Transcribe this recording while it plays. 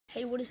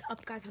Hey, what is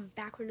up, guys? I'm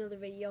back with another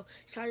video.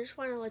 So I just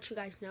want to let you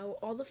guys know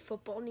all the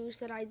football news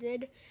that I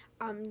did.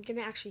 I'm gonna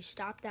actually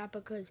stop that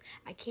because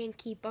I can't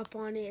keep up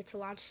on it. It's a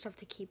lot of stuff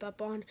to keep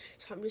up on,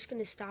 so I'm just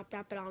gonna stop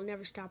that. But I'll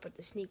never stop with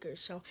the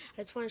sneakers. So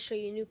I just want to show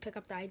you a new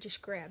pickup that I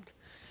just grabbed.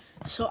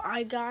 So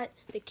I got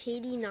the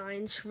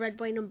KD9s, red,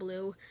 white, and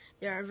blue.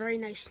 They're a very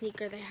nice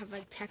sneaker. They have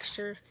like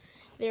texture.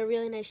 They're a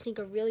really nice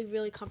sneaker,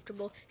 really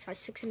comfortable.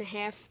 Size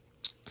 6.5.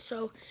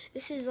 So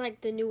this is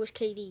like the newest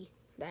KD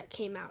that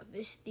came out.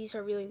 These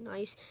are really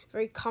nice,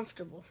 very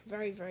comfortable,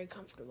 very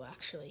comfortable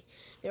actually.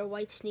 They're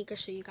white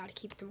sneakers, so you got to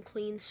keep them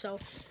clean. So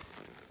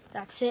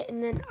that's it.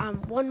 And then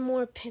one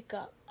more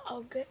pickup.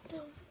 I'll get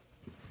them.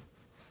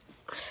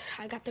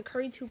 I got the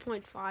Curry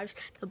 2.5s,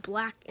 the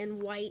black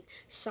and white,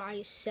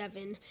 size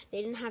 7.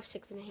 They didn't have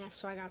 6.5,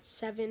 so I got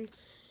 7.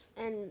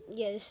 And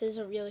yeah, this is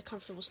a really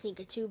comfortable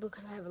sneaker too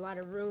because I have a lot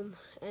of room.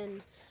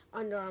 And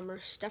Under Armour,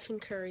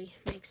 Stephen Curry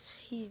makes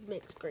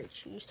great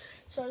shoes.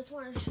 So I just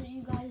want to show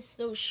you guys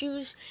those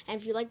shoes. And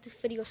if you like this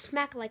video,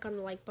 smack a like on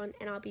the like button,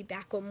 and I'll be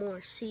back with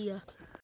more. See ya.